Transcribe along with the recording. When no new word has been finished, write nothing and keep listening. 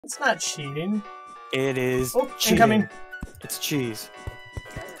It's not cheating. It is cheating. Incoming. It's cheese.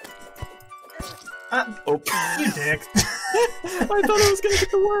 Oh, you dick. I thought I was gonna get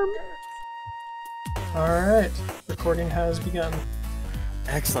the worm. Alright, recording has begun.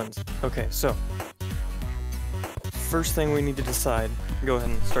 Excellent. Okay, so first thing we need to decide, go ahead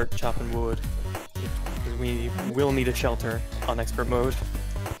and start chopping wood. Because we will need a shelter on expert mode.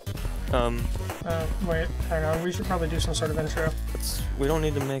 Wait, hang on, we should probably do some sort of intro. We don't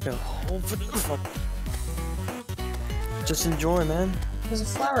need to make a whole just enjoy, man. There's a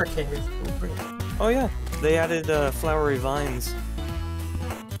flower cave. Oh yeah, they added flowery vines.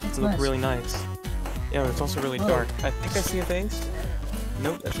 That's They look nice. really nice. Yeah, it's also really dark. I think I see a face.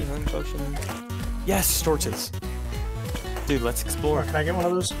 Nope, that's a healing potion. Yes, torches. Dude, let's explore. Can I get one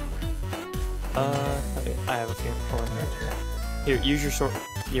of those? I have a few. Hold on. Here, use your sword.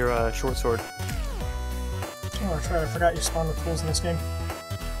 Your short sword. Oh, that's right. I forgot you spawned the tools in this game.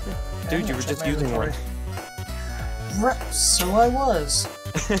 Dude, you were just using one. So I was.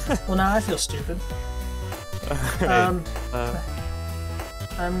 Well, now I feel stupid. I'm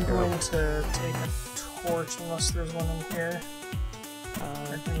going to take a torch unless there's one in here.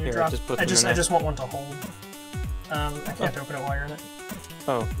 Here, drop? just put I them in there. just want one to hold. I can't open it while you're in it.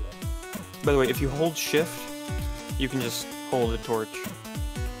 Oh. By the way, if you hold shift, you can just hold a torch.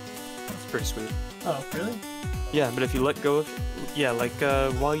 It's pretty sweet. Oh, really? Yeah, but if you let go of... Yeah, like,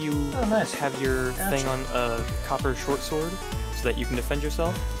 while you nice. have your thing on a copper short sword, so that you can defend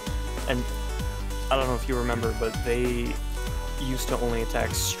yourself, and I don't know if you remember, but they used to only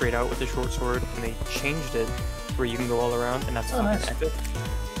attack straight out with the short sword, and they changed it where you can go all around, and that's fucking nice. epic.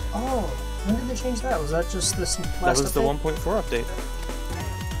 Oh, when did they change that? Was that just this last That was the update? 1.4 update.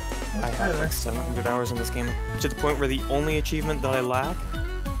 I have there. like 700 hours in this game, to the point where the only achievement that I lack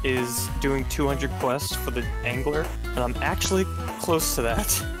is doing 200 quests for the angler, and I'm actually close to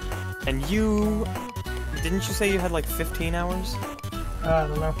that. And you... Didn't you say you had like 15 hours? I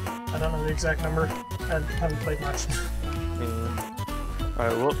don't know. I don't know the exact number. I haven't played much.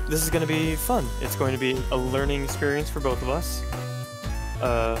 Alright, well, this is gonna be fun. It's going to be a learning experience for both of us.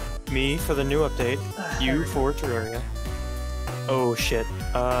 Me for the new update, you for Terraria. Oh shit.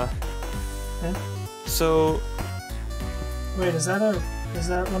 So... Wait, is that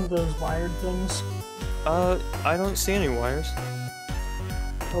one of those wired things? I don't see any wires.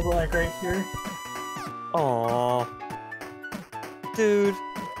 Oh, but like right here? Aww. Dude.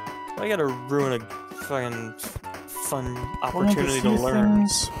 I gotta ruin a fucking fun opportunity to learn.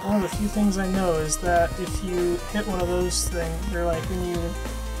 One of the few things I know is that if you hit one of those things, they're like when you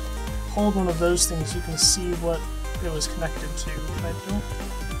hold one of those things, you can see what it was connected to. And I don't...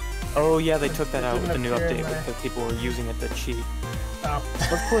 Oh yeah, they took that out with the didn't new appear update in because people were using it to cheat. Oh.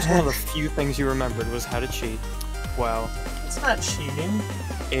 Of course, one of the few things you remembered was how to cheat. Wow. It's not cheating.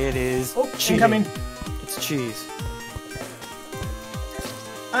 It is cheating. Incoming. It's cheese.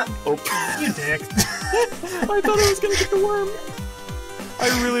 Oh, you dick. I thought I was gonna get the worm.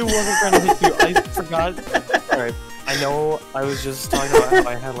 I really wasn't trying to hit you. I forgot. Alright, I know I was just talking about how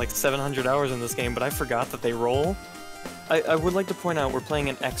I had like 700 hours in this game, but I forgot that they roll. I would like to point out we're playing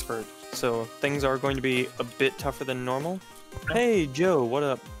an expert, so things are going to be a bit tougher than normal. Hey, Joe, what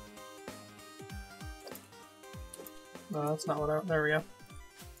up? No, that's not what I... There we go.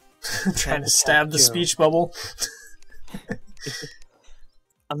 Trying to stab the speech bubble.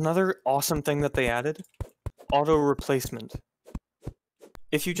 Another awesome thing that they added, auto replacement.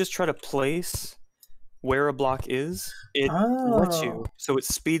 If you just try to place where a block is, it lets you, so it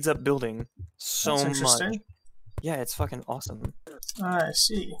speeds up building so much. Yeah, it's fucking awesome. I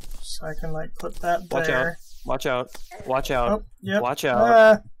see. So I can like put that there. Watch out. Watch out. Oh, yep. Watch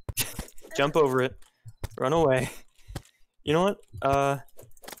out. Jump over it. Run away. You know what?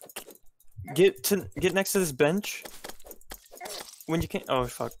 Get next to this bench. When you can't. Oh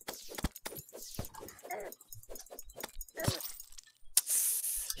fuck.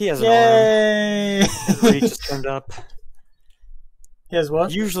 He has an arm. His reach is turned up. He has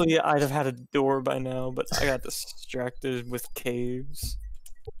what? Usually I'd have had a door by now, but I got distracted with caves.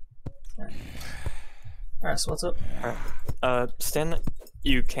 Alright, so what's up? Alright. Stand.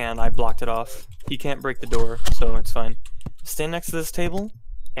 You can. I blocked it off. He can't break the door, so it's fine. Stand next to this table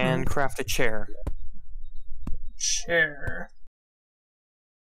and craft a chair. Chair.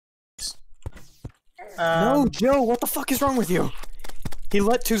 No, Joe, what the fuck is wrong with you? He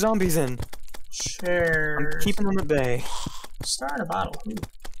let 2 zombies in. Chair. I'm keeping them at bay. Start a bottle. Ooh.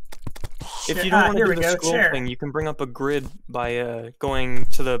 If you don't want to do the scroll thing, you can bring up a grid by going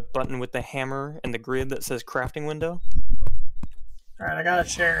to the button with the hammer and the grid that says crafting window. Alright, I got a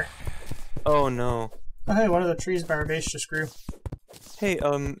chair. Oh no. Oh hey, one of the trees by our base just grew. Hey,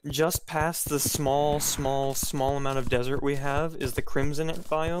 just past the small amount of desert we have is the Crimson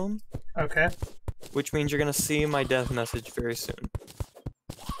biome, Okay. which means you're gonna see my death message very soon.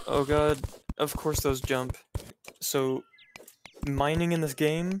 Oh god, of course those jump. So, mining in this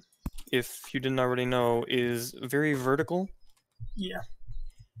game, if you didn't already know, is very vertical. Yeah.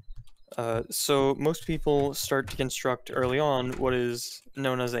 So most people start to construct early on what is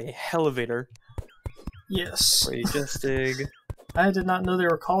known as a elevator, Yes. where you just dig. I did not know they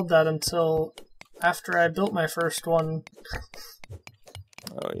were called that until after I built my first one.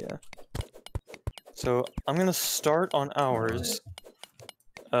 Oh yeah. So I'm gonna start on ours.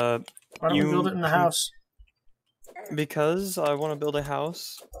 Why don't we build it in the house? Because I want to build a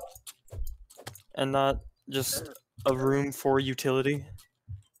house, and not just a room for utility.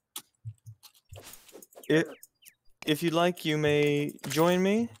 If you'd like, you may join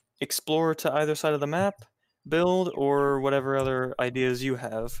me, explore to either side of the map, build, or whatever other ideas you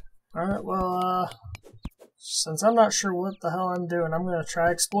have. Alright, well, since I'm not sure what the hell I'm doing, I'm gonna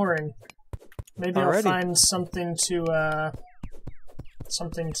try exploring. Maybe Alrighty. I'll find something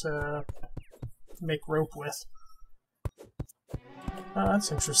to make rope with. Oh,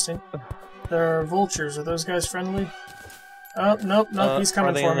 that's interesting. There are vultures. Are those guys friendly? Oh, nope, he's coming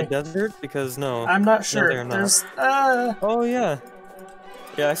are they for in me. the desert? Because no. I'm not sure. No, they're not. There's, Oh yeah.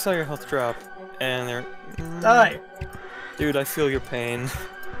 Yeah, I saw your health drop, and they're... Die! Dude, I feel your pain.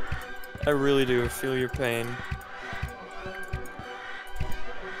 I really do feel your pain.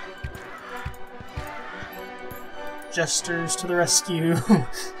 Jesters to the rescue.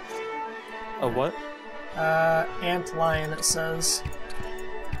 A what? Ant lion, it says.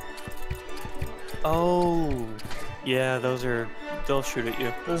 Oh, yeah, they'll shoot at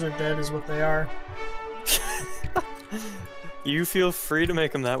you. Those are dead is what they are. You feel free to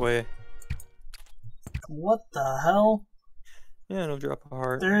make them that way. What the hell? Yeah, it'll drop a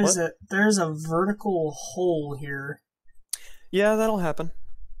heart. There's a vertical hole here. Yeah, that'll happen.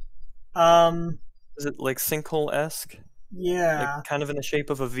 Is it like sinkhole-esque? Yeah. Like kind of in the shape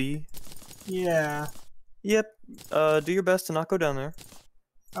of a V? Yeah. Yep. Do your best to not go down there.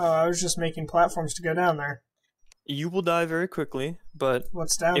 Oh, I was just making platforms to go down there. You will die very quickly, but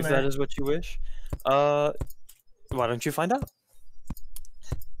What's down if there? that is what you wish, why don't you find out?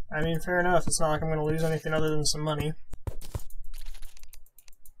 I mean, fair enough. It's not like I'm going to lose anything other than some money.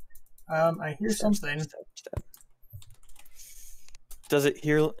 I hear something. Does it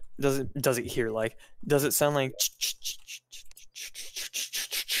sound like?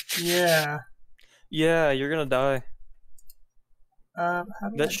 Yeah. Yeah, you're gonna die.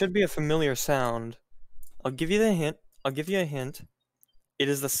 That should be a familiar sound. I'll give you the hint. I'll give you a hint. It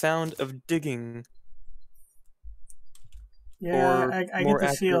is the sound of digging. Yeah, or I get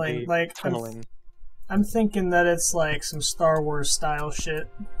the feeling. Like, tunneling. I'm thinking that it's like some Star Wars style shit.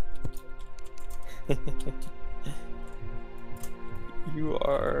 You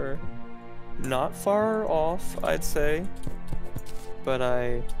are not far off, I'd say, but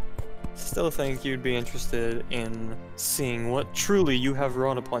I still think you'd be interested in seeing what truly you have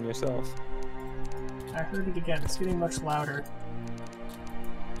wrought upon yourself. I heard it again. It's getting much louder.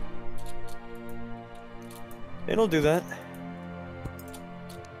 It'll do that.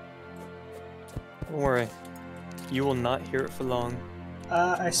 Don't worry. You will not hear it for long.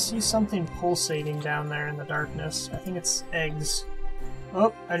 I see something pulsating down there in the darkness. I think it's eggs.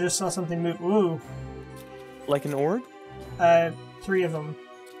 Oh, I just saw something move. Woo! Like an orb? 3 of them.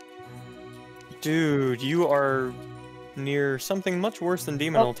 Dude, you are near something much worse than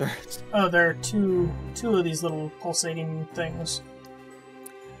demon altars. Oh, there are two of these little pulsating things.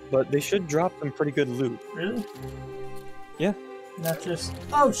 But they should drop some pretty good loot. Really? Yeah. Not just...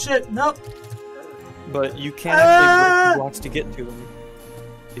 Oh, shit! Nope! But you can't actually break the blocks to get to them.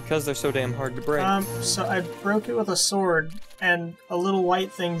 Because they're so damn hard to break. So I broke it with a sword, and a little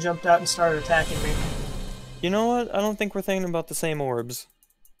white thing jumped out and started attacking me. You know what? I don't think we're thinking about the same orbs.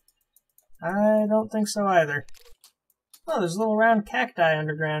 I don't think so either. Oh, there's little round cacti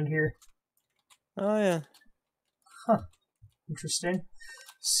underground here. Oh, yeah. Huh. Interesting.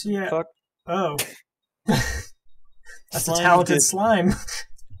 See ya. Fuck. Oh. That's a talented slime.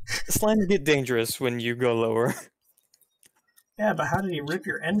 Slimes get dangerous when you go lower. Yeah, but how did he rip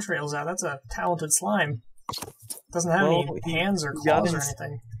your entrails out? That's a talented slime. Doesn't have any hands or claws or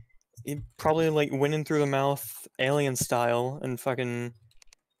anything. He probably, like, went in through the mouth alien style and fucking...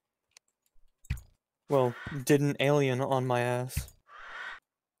 Well, did an alien on my ass.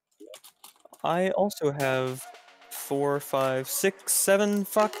 I also have 4, 5, 6, 7,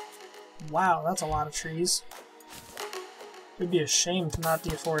 fuck. Wow, that's a lot of trees. It'd be a shame to not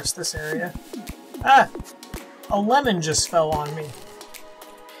deforest this area. Ah! A lemon just fell on me.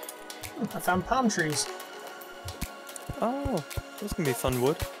 I found palm trees. Oh, this can be fun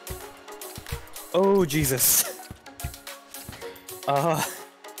wood. Oh, Jesus.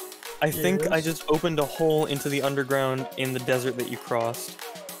 I think I just opened a hole into the underground in the desert that you crossed.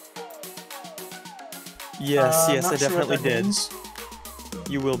 Yes, yes, I definitely did. Means.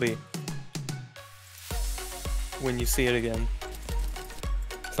 You will be. When you see it again.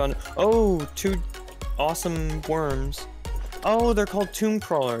 Found. Oh, 2 awesome worms. Oh, they're called tomb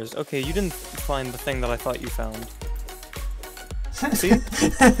crawlers. Okay, you didn't find the thing that I thought you found. See?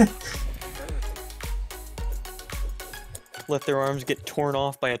 Let their arms get torn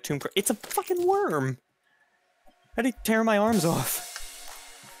off by a tomb crawler. It's a fucking worm! How'd he tear my arms off?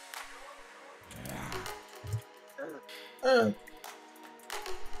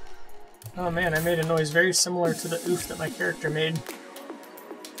 Oh man, I made a noise very similar to the oof that my character made.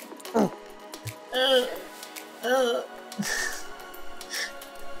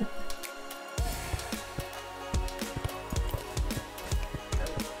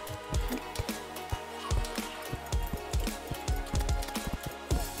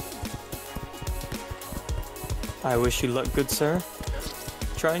 I wish you luck, good sir.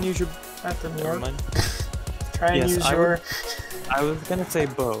 Try and use your... That didn't Never work. mind. Try and use your... I was gonna say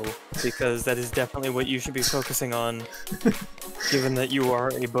bow, because that is definitely what you should be focusing on, given that you are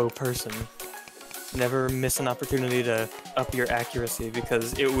a bow person. Never miss an opportunity to up your accuracy,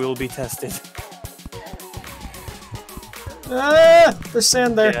 because it will be tested. Ah! There's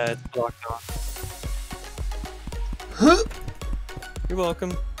sand there. Yeah, it's blocked off. You're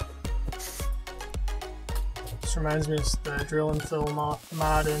welcome. This reminds me of the drill and fill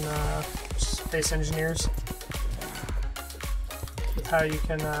mod in Space Engineers. With how you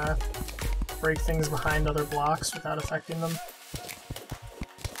can break things behind other blocks without affecting them.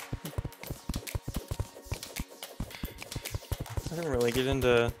 I didn't really get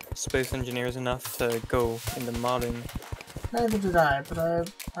into Space Engineers enough to go into modding. Neither did I, but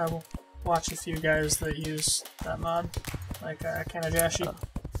I will watch a few guys that use that mod, like Kanajashi.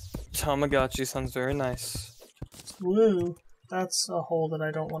 Tamagotchi sounds very nice. Woo! That's a hole that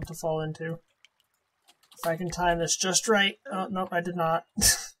I don't want to fall into. If I can time this just right. Oh, nope, I did not.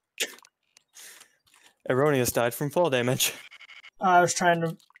 AirOhNeeUs died from fall damage. I was trying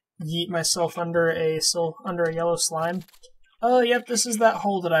to yeet myself under a yellow slime. Oh, yep, this is that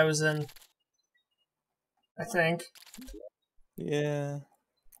hole that I was in. I think. Yeah.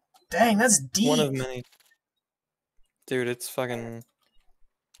 Dang, that's deep. One of many. Dude, it's fucking...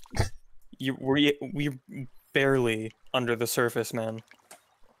 we barely under the surface, man.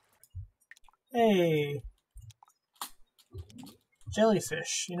 Hey.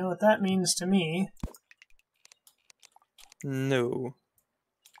 Jellyfish. You know what that means to me? No.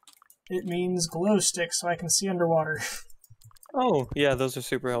 It means glow sticks so I can see underwater. Oh, yeah, those are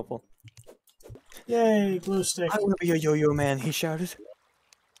super helpful. Yay, glow stick. I want to be a yo-yo man, he shouted.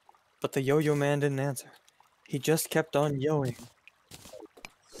 But the yo-yo man didn't answer. He just kept on yoing.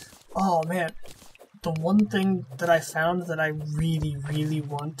 Oh man, the one thing that I found that I really, really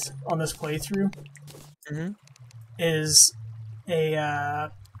want on this playthrough is a, I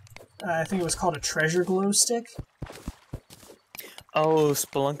think it was called a treasure glow stick. Oh,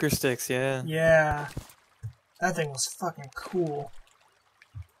 spelunker sticks, yeah. Yeah. That thing was fucking cool.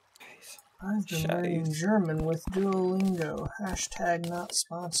 I've been learning German with Duolingo. Hashtag not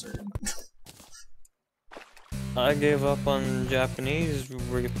sponsored. I gave up on Japanese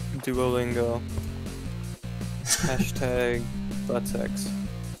with Duolingo. Hashtag butt sex.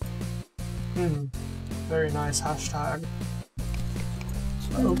 Very nice hashtag.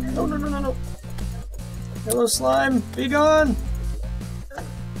 Oh, no. Hello, slime. Be gone!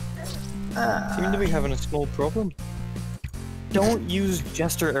 Seem to be having a small problem. Don't use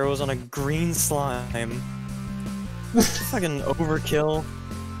jester arrows on a green slime. Fucking overkill.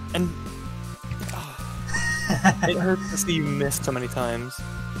 And it hurts to see you miss so many times.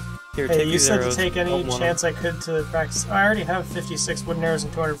 Here, hey, take you these said arrows. to take any chance I could to practice. I already have 56 wooden arrows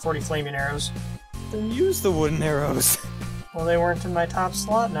and 240 flaming arrows. Then use the wooden arrows. Well, they weren't in my top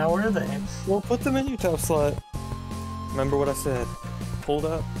slot, now where are they? Well, put them in your top slot. Remember what I said. Hold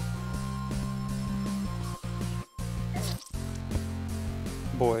up.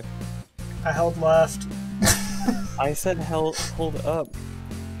 Boy. I held left. I said hold up.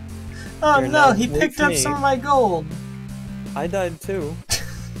 Oh You're no, not he picked up me. some of my gold! I died too.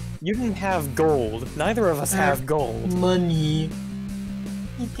 You didn't have gold. Neither of us have gold. Money.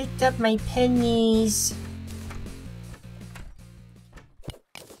 He picked up my pennies.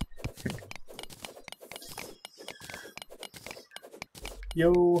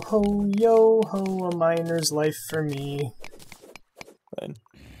 Yo ho, a miner's life for me. Fine.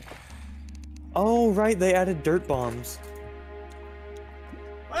 Oh, right, they added dirt bombs.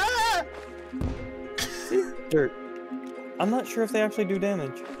 Ah! See? Dirt. I'm not sure if they actually do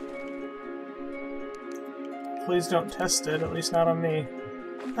damage. Please don't test it, at least not on me.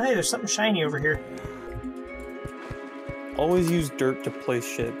 Oh, hey, there's something shiny over here. Always use dirt to place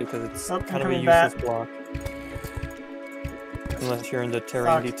shit because it's Oh, kind of a incoming useless bat. block. Unless you're into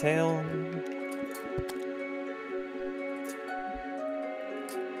terrain detail.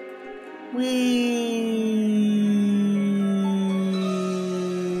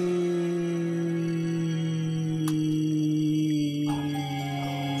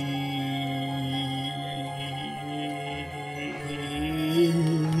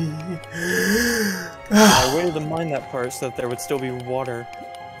 I waited to mine that part so that there would still be water.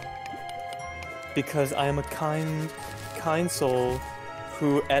 Because I am a kind soul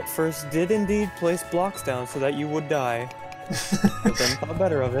who at first did indeed place blocks down so that you would die. But then thought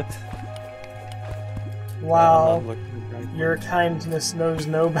better of it. Wow. Your kindness knows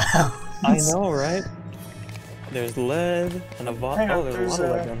no bounds. I know, right? There's lead and a vase. Oh, there's a lot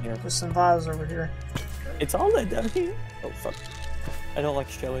of lead down here. There's some vase over here. It's all lead down here. Oh, fuck. I don't like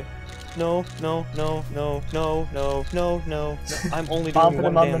Shelly. No, no, no, no, no, no, no, no. I'm only doing Bopping one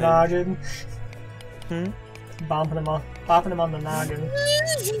him on the damage. noggin. Hmm? Bopping him on the noggin.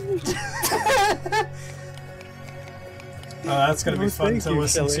 Oh, that's gonna be fun to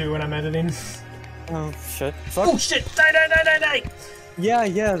listen to when I'm editing. Oh, shit. Fuck. Oh shit! Die, die, die, die, die!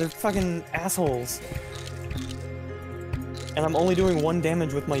 Yeah, they're fucking assholes. And I'm only doing one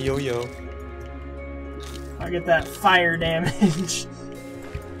damage with my yo-yo. I get that fire damage.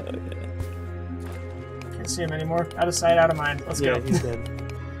 Okay. Can't see him anymore. Out of sight, out of mind. Let's go. Yeah, he's dead.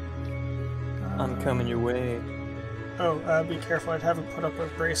 I'm coming your way. Oh, be careful. I haven't put up a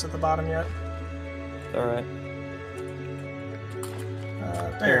brace at the bottom yet. Alright.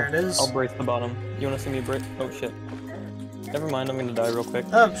 There it is. I'll brace the bottom. You wanna see me brace? Oh shit. Never mind, I'm gonna die real quick.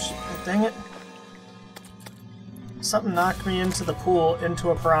 Oh, dang it. Something knocked me into the pool,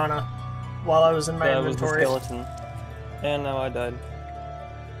 into a piranha, while I was in my inventory. That was the skeleton. And now I died.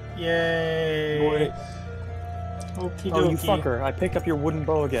 Yay! Boy. Okie dokie. Oh, you fucker. I picked up your wooden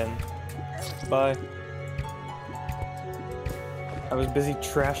bow again. Bye. I was busy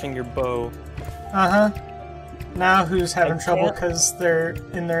trashing your bow. Uh-huh. Now who's having trouble because they're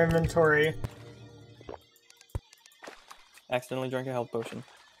in their inventory? Accidentally drank a health potion.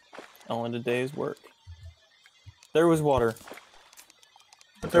 All in a day's work. There was water.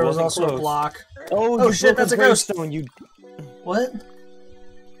 But there was also close. a block. Oh shit, that's a ghost! Gravestone, you... What?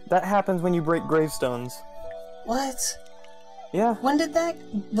 That happens when you break gravestones. What? Yeah. When did that...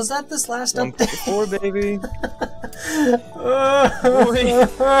 Was that this last update? 1.4, baby.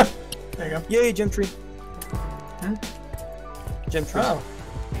 There you go. Yay, gem tree. Hmm? Gem tree. Oh.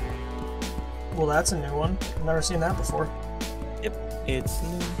 Well, that's a new one. I've never seen that before. Yep, it's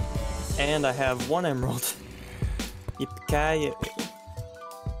new. And I have one emerald. Yippee-ki-yay.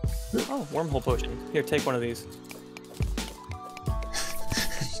 Oh, wormhole potion. Here, take one of these.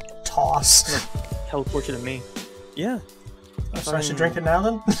 Toss. Teleport you to me. Yeah. Oh, so I should drink it now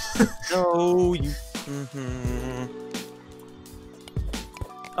then? No, you...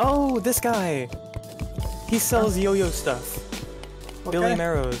 Oh, this guy! He sells yo-yo stuff. Okay. Billy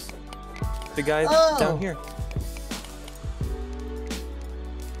Marrows. The guy down here.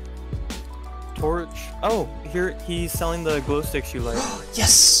 Torch. Oh, here he's selling the glow sticks you like.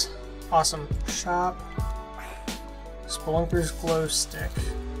 Yes! Awesome. Shop. Spelunker's glow stick.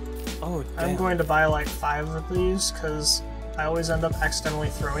 Oh, damn. I'm going to buy like 5 of these, because I always end up accidentally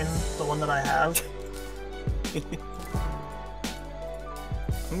throwing the one that I have.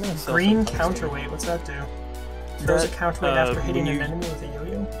 I'm gonna sell Green some counterweight, what's that do? Throws a counterweight after hitting an enemy with a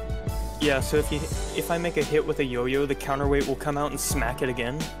yo-yo? Yeah, so if I make a hit with a yo-yo, the counterweight will come out and smack it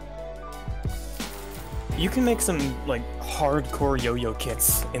again. You can make some, like, hardcore yo-yo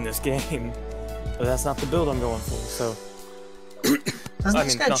kits in this game, but that's not the build I'm going for, so... Doesn't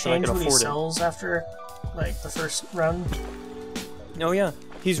this guy change what he sells after, like, the first run? Oh yeah,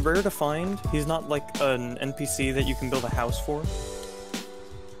 he's rare to find. He's not like an NPC that you can build a house for.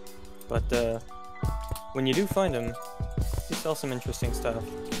 But, when you do find him, he sells some interesting stuff.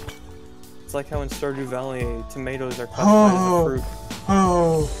 It's like how in Stardew Valley, tomatoes are classified as a fruit.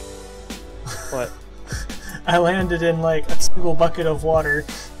 Oh! What? I landed in, like, a single bucket of water,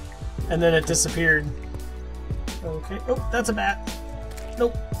 and then it disappeared. Okay. Oh, that's a bat.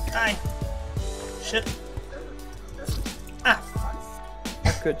 Nope. Die. Shit. Ah, fuck.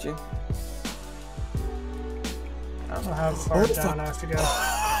 How could you? I don't know how far down I have to go.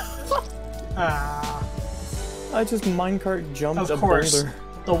 Ah. I just minecart jumped Of a course. boulder.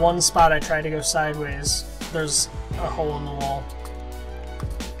 the one spot I tried to go sideways, there's a hole in the wall.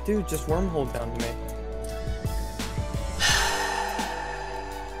 Dude, just wormhole down to me.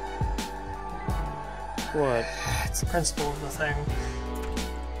 What? It's the principle of the thing.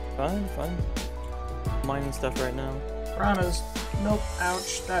 Fine, fine. Mining stuff right now. Piranhas. Nope.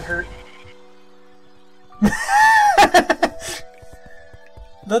 Ouch. That hurt.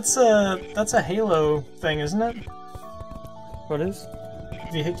 That's a Halo thing, isn't it? What is?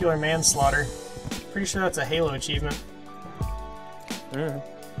 Vehicular manslaughter. Pretty sure that's a Halo achievement. Mm.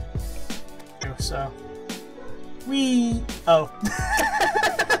 So. Wee. Oh.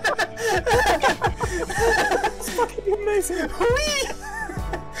 It's fucking amazing. Wee.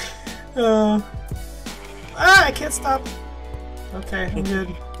 I can't stop. Okay, I'm good.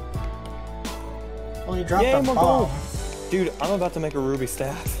 Well, you dropped Yay, a more bomb. gold. Dude, I'm about to make a ruby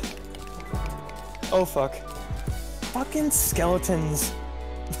staff. Oh fuck. Fucking skeletons.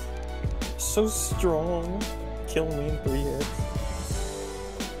 So strong. Kill me in 3 hits.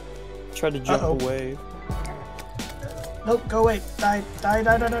 Tried to jump away. Nope, go away. Die, die,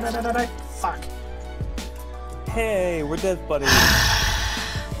 die, die, die, die, die, die. Fuck. Hey, we're dead, buddy.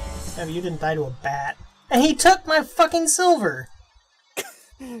 Yeah, but you didn't die to a bat. And he took my fucking silver!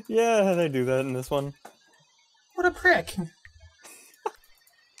 Yeah, they do that in this one. What a prick.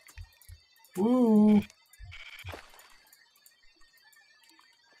 Woo.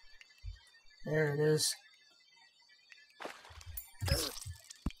 There it is.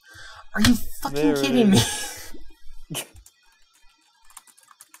 Are you fucking kidding me?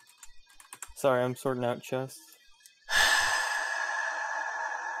 Sorry, I'm sorting out chests.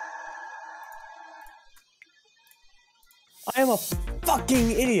 I am a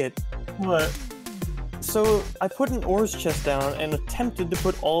fucking idiot! What? So, I put an ores chest down and attempted to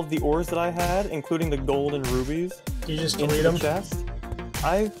put all of the ores that I had, including the gold and rubies, Did you just into delete the them? chest.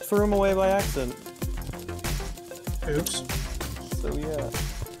 I threw them away by accident. Oops. So yeah,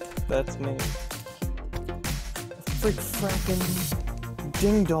 that's me. Frick frackin'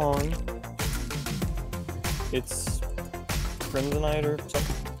 ding dong. It's Crimsonite or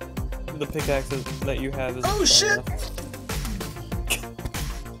something. The pickaxes that you have is. Oh shit!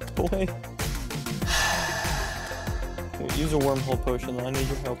 Boy. Here, use a wormhole potion. I need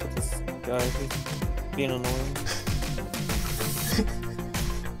your help with this guy. He's being annoying.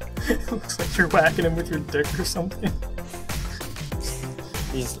 Looks like you're whacking him with your dick or something.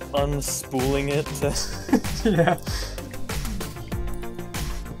 Just unspooling it to. Yeah.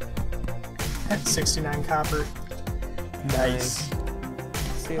 At 69 copper. Nice.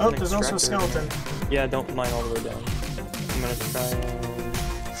 See, Oh, there's also a skeleton. Yeah, don't mine all the way down. I'm gonna try and...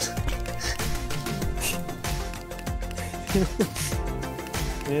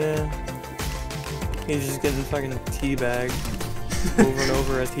 Yeah. He's just getting fucking teabagged over and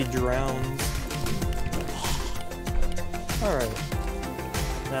over as he drowns. Alright.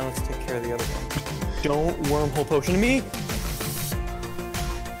 Now let's take care of the other one. Don't wormhole potion me!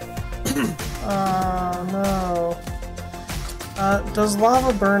 No. Does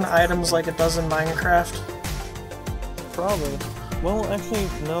lava burn items like it does in Minecraft? Probably. Well, actually,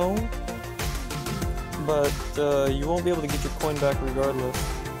 no. But, you won't be able to get your coin back regardless.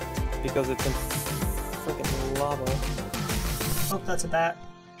 Because it's in freaking lava. Oh, that's a bat.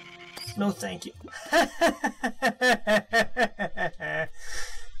 No thank you.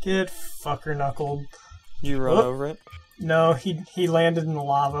 Get fucker knuckled. You run over it? No, he landed in the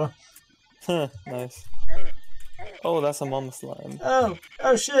lava. Huh, nice. Oh, that's a mama slime.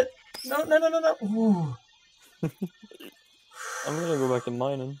 Oh shit. No. Ooh. I'm gonna go back to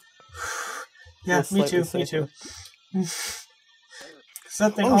mining. Yeah, me too.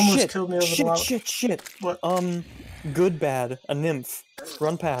 That thing almost killed me over the lava. Shit. What? Good, bad. A nymph.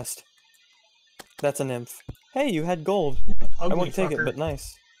 Run past. That's a nymph. Hey, you had gold. I won't take it, but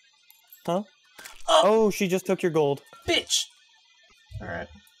nice. Huh? Oh, she just took your gold. Bitch! Alright.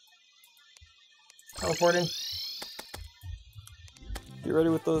 Teleporting. Get ready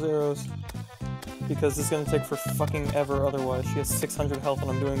with those arrows. Because it's gonna take for fucking ever otherwise. She has 600 health and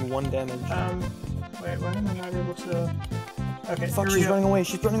I'm doing 1 damage. Wait, why am I not able to... Okay, fuck, here we she's go. running away,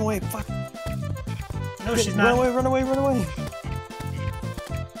 she's running away, fuck! No, she's not. Run away!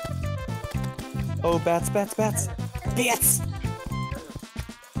 Oh, bats! Bats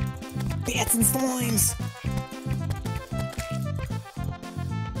and slimes!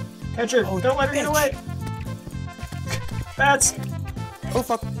 Catch her! Oh, don't let her get away! Bats! Oh,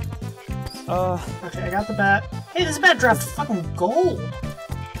 fuck. Okay, I got the bat. Hey, this bat dropped fucking gold!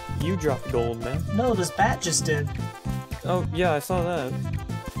 You dropped gold, man. No, this bat just did. Oh, yeah, I saw that.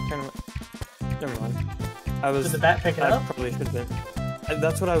 Never mind. Did the bat pick it up? Probably should have been.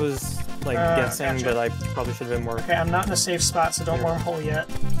 That's what I was like guessing, gotcha. but I probably should have been more. Okay, I'm not in a safe spot, so don't wormhole yet.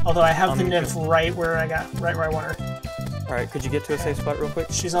 Although I have the nymph right where I want her. Alright, could you get to a safe spot real quick?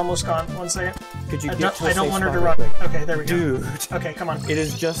 She's almost gone. 1 second. Could you get to a safe spot? I don't want her to real run. quick? Okay, there we go. Dude. Okay, come on. It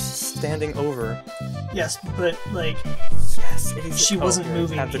is just standing over. Yes, but like, Yes, it is. she wasn't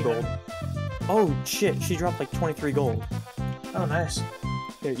moving. Have the gold. Oh shit, she dropped like 23 gold. Oh, nice.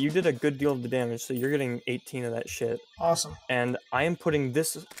 Yeah, you did a good deal of the damage, so you're getting 18 of that shit. Awesome. And I am putting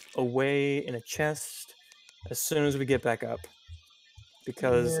this away in a chest as soon as we get back up.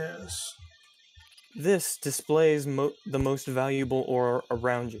 Because yes. this displays the most valuable ore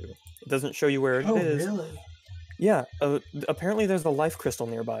around you. It doesn't show you where it is. Oh, really? Yeah, apparently there's a life crystal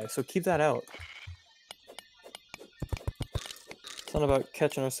nearby, so keep that out. It's not about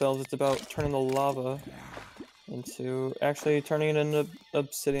catching ourselves, it's about turning the lava into... Actually, turning it into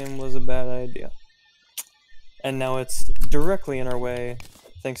obsidian was a bad idea. And now it's directly in our way,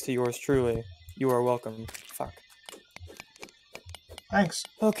 thanks to yours truly. You are welcome. Fuck. Thanks.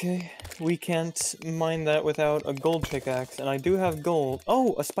 Okay, we can't mine that without a gold pickaxe, and I do have gold.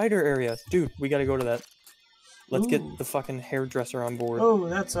 Oh, a spider area! Dude, we gotta go to that. Let's get the fucking hairdresser on board. Oh,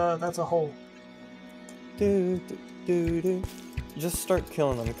 that's a hole. Just start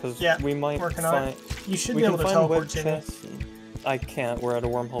killing them, because we might working find... on it. You should be able to teleport to me. I can't, we're out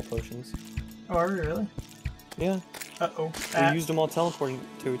of wormhole potions. Oh, are we really? Yeah. Uh-oh. We used them all teleporting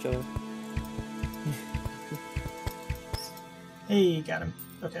to each other. Hey, got him.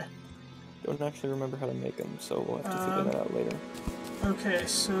 Okay. Don't actually remember how to make them, so we'll have to figure that out later. Okay,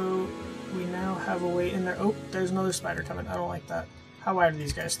 so we now have a way in there. Oh, there's another spider coming. I don't like that. How wide are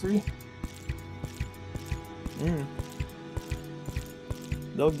these guys? 3?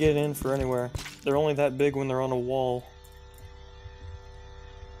 They'll get in for anywhere. They're only that big when they're on a wall.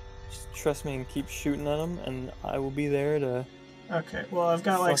 Just trust me and keep shooting at them, and I will be there to... Okay, well I've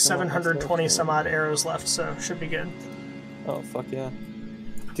got like 720 some odd arrows left, so should be good. Oh, fuck yeah.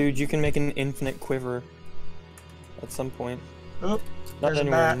 Dude, you can make an infinite quiver at some point. Oh, not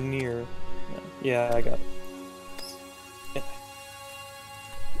anywhere near. Yeah, I got it. Yeah.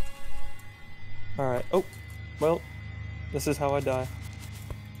 Alright. Oh, well, this is how I die.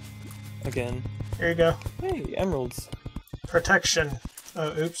 Again. Here you go. Hey, emeralds. Protection.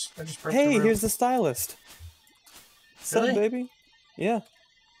 Oh, oops. I just broke Hey, the room. here's the stylist. Sup, Really? baby? Yeah.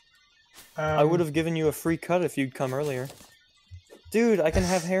 I would have given you a free cut if you'd come earlier. Dude, I can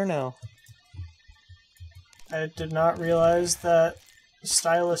have hair now. I did not realize that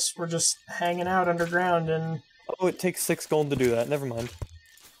stylists were just hanging out underground and... Oh, it takes 6 gold to do that. Never mind.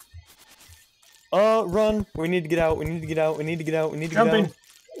 Run! We need to get out, we need to get out, we need to get out, we need to get out. Jumping!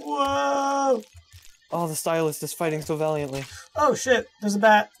 Whoa! Oh, the stylist is fighting so valiantly. Oh shit, there's a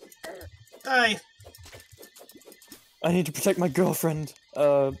bat. Die! I need to protect my girlfriend,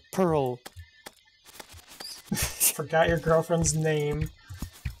 Pearl. Forgot your girlfriend's name.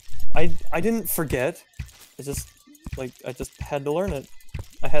 I didn't forget. I just had to learn it.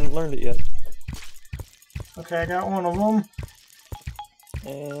 I hadn't learned it yet. Okay, I got one of them.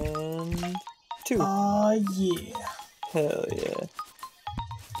 And 2. Yeah. Hell yeah.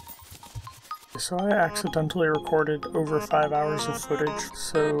 So I accidentally recorded over 5 hours of footage,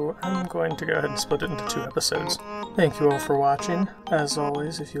 so I'm going to go ahead and split it into 2 episodes. Thank you all for watching. As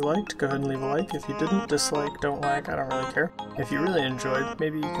always, if you liked, go ahead and leave a like. If you didn't, dislike, don't like, I don't really care. If you really enjoyed,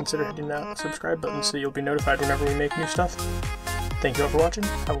 maybe consider hitting that subscribe button so you'll be notified whenever we make new stuff. Thank you all for watching.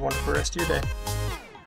 Have a wonderful rest of your day.